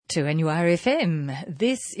2NURFM.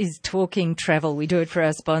 This is Talking Travel. We do it for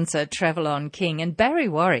our sponsor, Travel on King. And Barry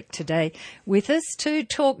Warwick today with us to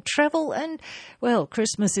talk travel. And, well,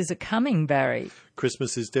 Christmas is a-coming, Barry.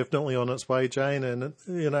 Christmas is definitely on its way, Jane. And,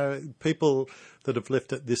 you know, people that have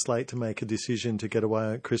left it this late to make a decision to get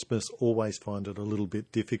away at Christmas always find it a little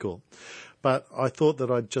bit difficult. But I thought that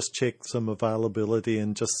I'd just check some availability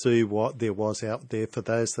and just see what there was out there for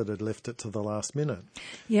those that had left it to the last minute.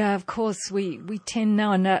 Yeah, of course, we tend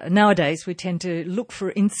nowadays we tend to look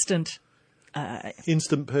for instant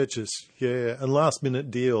purchase, yeah, and last minute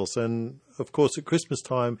deals. And of course, at Christmas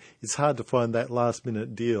time, it's hard to find that last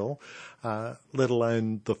minute deal, let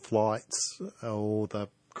alone the flights or the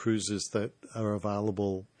cruises that are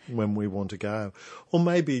available when we want to go. Or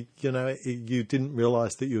maybe, you know, you didn't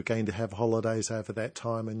realise that you were going to have holidays over that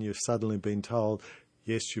time and you've suddenly been told,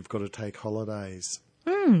 yes, you've got to take holidays.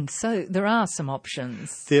 So there are some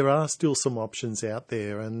options. There are still some options out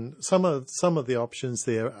there, and some of the options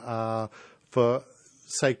there are for,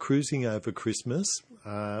 say, cruising over Christmas.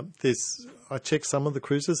 I checked some of the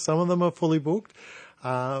cruises. Some of them are fully booked,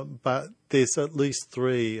 but there's at least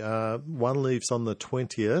three. One leaves on the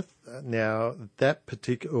 20th. Now, that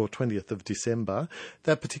particular, or 20th of December,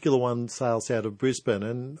 that particular one sails out of Brisbane,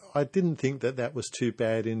 and I didn't think that that was too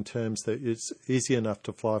bad in terms that it's easy enough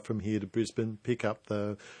to fly from here to Brisbane, pick up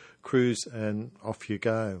the cruise, and off you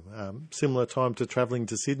go. Similar time to travelling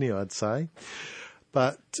to Sydney, I'd say.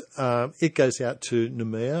 But it goes out to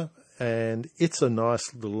Noumea, and it's a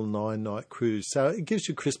nice little 9-night cruise. So it gives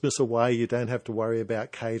you Christmas away. You don't have to worry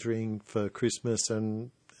about catering for Christmas,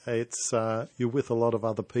 and it's you're with a lot of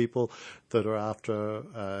other people that are after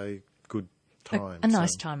a good time. A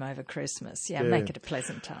nice time over Christmas, yeah, make it a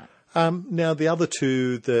pleasant time. Now, the other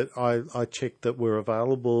two that I checked that were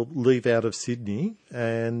available leave out of Sydney,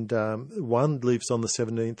 and one leaves on the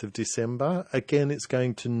 17th of December. Again, it's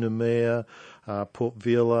going to Noumea, Port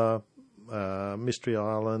Vila, Mystery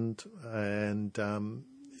Island, and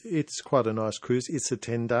it's quite a nice cruise. It's a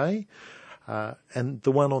 10-day. And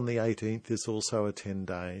the one on the 18th is also a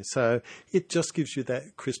 10-day. So it just gives you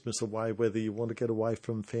that Christmas away, whether you want to get away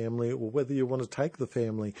from family or whether you want to take the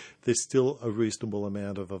family. There's still a reasonable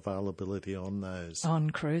amount of availability on those. On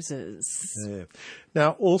cruises. Yeah.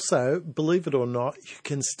 Now, also, believe it or not, you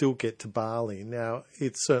can still get to Bali. Now,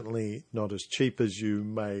 it's certainly not as cheap as you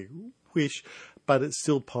may wish, but it's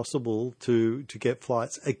still possible to get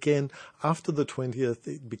flights. Again, after the 20th,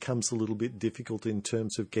 it becomes a little bit difficult in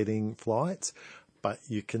terms of getting flights, but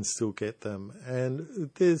you can still get them. And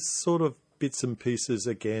there's sort of bits and pieces,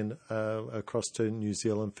 again, across to New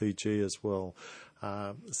Zealand, Fiji as well.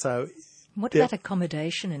 What about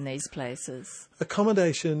accommodation in these places?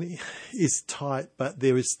 Accommodation is tight, but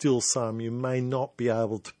there is still some. You may not be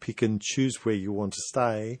able to pick and choose where you want to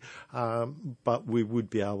stay, but we would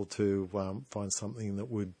be able to find something that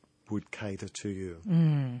would cater to you.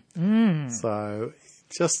 So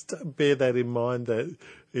just bear that in mind, that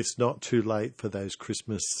it's not too late for those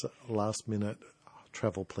Christmas last-minute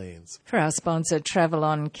travel plans. For our sponsor, Travel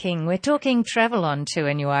on King, we're talking travel on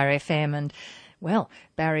 2NURFM, and well,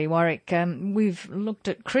 Barry Warwick, we've looked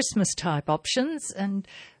at Christmas-type options, and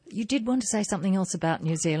you did want to say something else about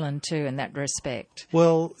New Zealand too in that respect.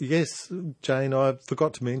 Well, yes, Jane, I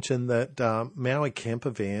forgot to mention that Maui camper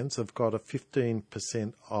vans have got a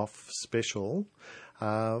 15% off special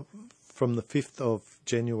from the 5th of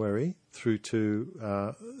January through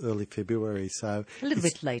to early February. So a little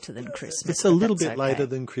bit later than Christmas. It's a little bit later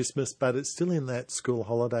than Christmas, but it's still in that school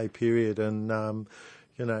holiday period, and,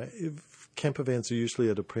 you know, camper vans are usually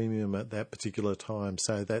at a premium at that particular time,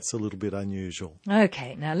 so that's a little bit unusual.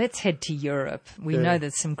 Okay, now let's head to Europe. We know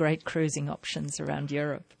there's some great cruising options around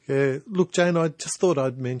Europe. Yeah, look, Jane, I just thought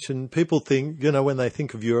I'd mention, people think, you know, when they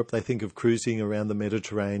think of Europe, they think of cruising around the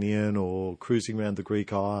Mediterranean or cruising around the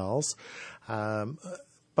Greek Isles,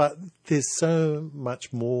 but there's so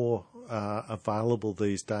much more available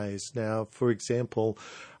these days. Now, for example,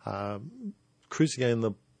 cruising in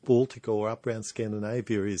the Baltic or up around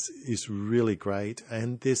Scandinavia is really great,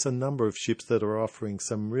 and there's a number of ships that are offering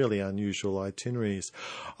some really unusual itineraries.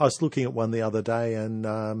 I was looking at one the other day,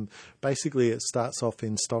 and basically it starts off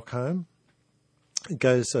in Stockholm, it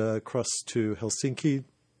goes across to Helsinki,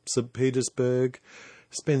 St. Petersburg,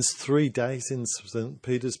 spends 3 days in St.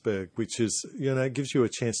 Petersburg, which is, you know, gives you a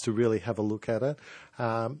chance to really have a look at it.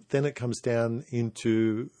 Then it comes down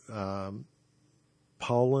into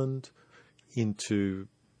Poland, into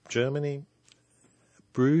Germany,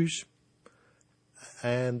 Bruges,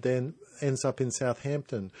 and then ends up in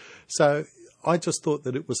Southampton. So I just thought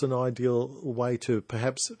that it was an ideal way to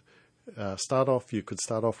perhaps start off. You could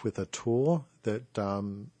start off with a tour that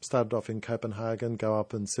started off in Copenhagen, go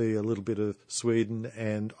up and see a little bit of Sweden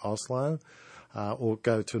and Oslo, or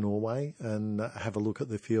go to Norway and have a look at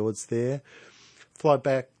the fjords there. Fly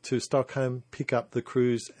back to Stockholm, pick up the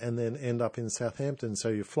cruise, and then end up in Southampton. So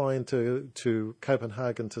you fly into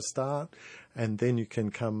Copenhagen to start, and then you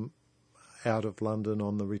can come out of London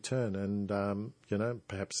on the return and,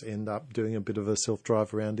 perhaps end up doing a bit of a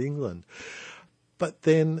self-drive around England. But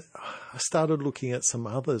then I started looking at some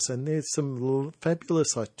others, and there's some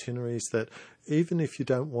fabulous itineraries that even if you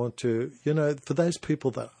don't want to, for those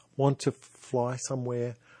people that want to fly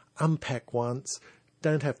somewhere, unpack once,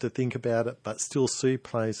 don't have to think about it, but still see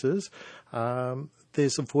places.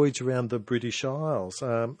 There's a voyage around the British Isles,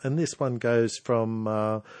 and this one goes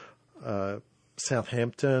from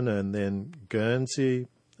Southampton and then Guernsey,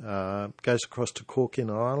 goes across to Cork in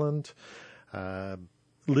Ireland,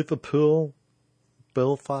 Liverpool,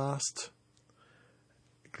 Belfast,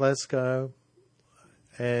 Glasgow,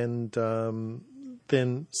 and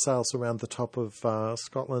then sails around the top of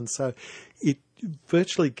Scotland. So it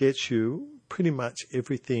virtually gets you pretty much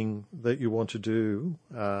everything that you want to do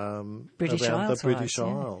around the British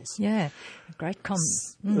Isles. Yeah, great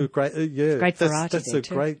great variety. That's a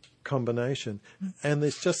great combination. And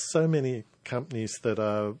there's just so many companies that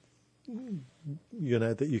are,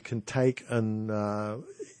 that you can take, and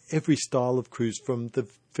every style of cruise, from the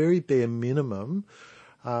very bare minimum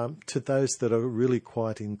to those that are really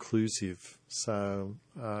quite inclusive. So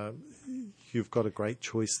you've got a great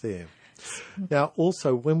choice there. Now,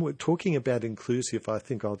 also, when we're talking about inclusive, I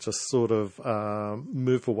think I'll just sort of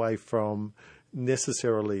move away from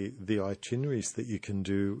necessarily the itineraries that you can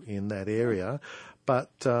do in that area,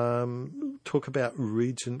 but talk about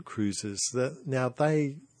Regent Cruises. Now,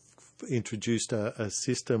 they introduced a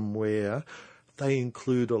system where they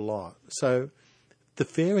include a lot. So the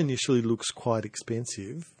fare initially looks quite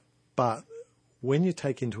expensive, but when you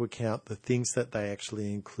take into account the things that they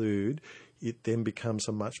actually include, it then becomes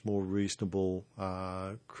a much more reasonable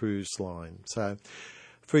cruise line. So,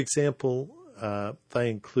 for example, they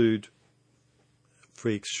include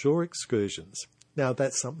free shore excursions. Now,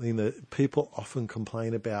 that's something that people often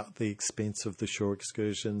complain about, the expense of the shore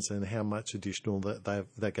excursions and how much additional that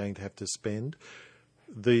they're going to have to spend.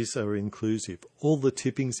 These are inclusive. All the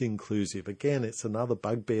tipping's inclusive. Again, it's another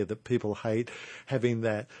bugbear that people hate, having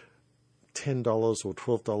that $10 or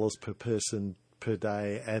 $12 per person per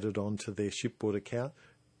day added onto their shipboard account.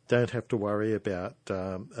 Don't have to worry about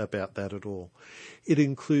that at all. It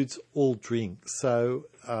includes all drinks, so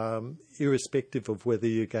irrespective of whether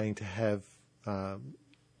you're going to have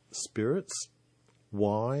spirits,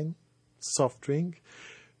 wine, soft drink,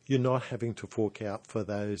 you're not having to fork out for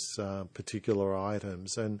those particular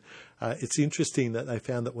items. And it's interesting that they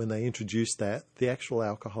found that when they introduced that, the actual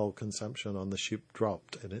alcohol consumption on the ship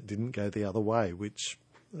dropped, and it didn't go the other way, which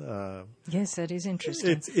yes, that is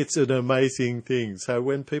interesting. It's an amazing thing. So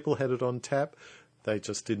when people had it on tap, they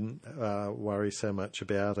just didn't worry so much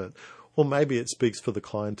about it. Or maybe it speaks for the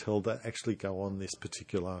clientele that actually go on this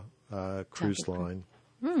particular cruise line.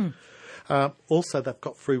 Also, they've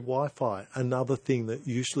got free Wi-Fi, another thing that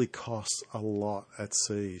usually costs a lot at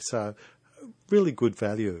sea. So really good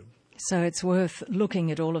value. So it's worth looking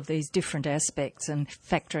at all of these different aspects and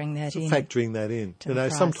factoring that in.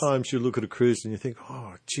 Sometimes you look at a cruise and you think,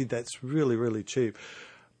 oh, gee, that's really, really cheap.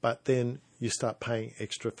 But then you start paying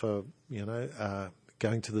extra for,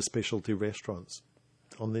 going to the specialty restaurants.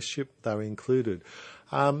 On this ship, they're included.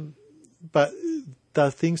 But the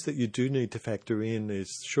things that you do need to factor in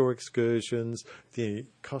is shore excursions, the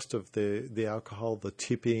cost of the alcohol, the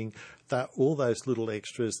tipping, all those little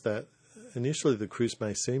extras that initially the cruise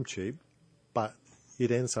may seem cheap, but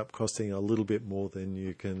it ends up costing a little bit more than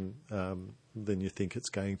you think it's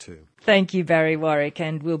going to. Thank you, Barry Warwick,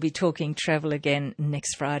 and we'll be talking travel again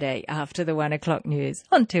next Friday after the 1 o'clock news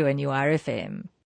on 2NURFM.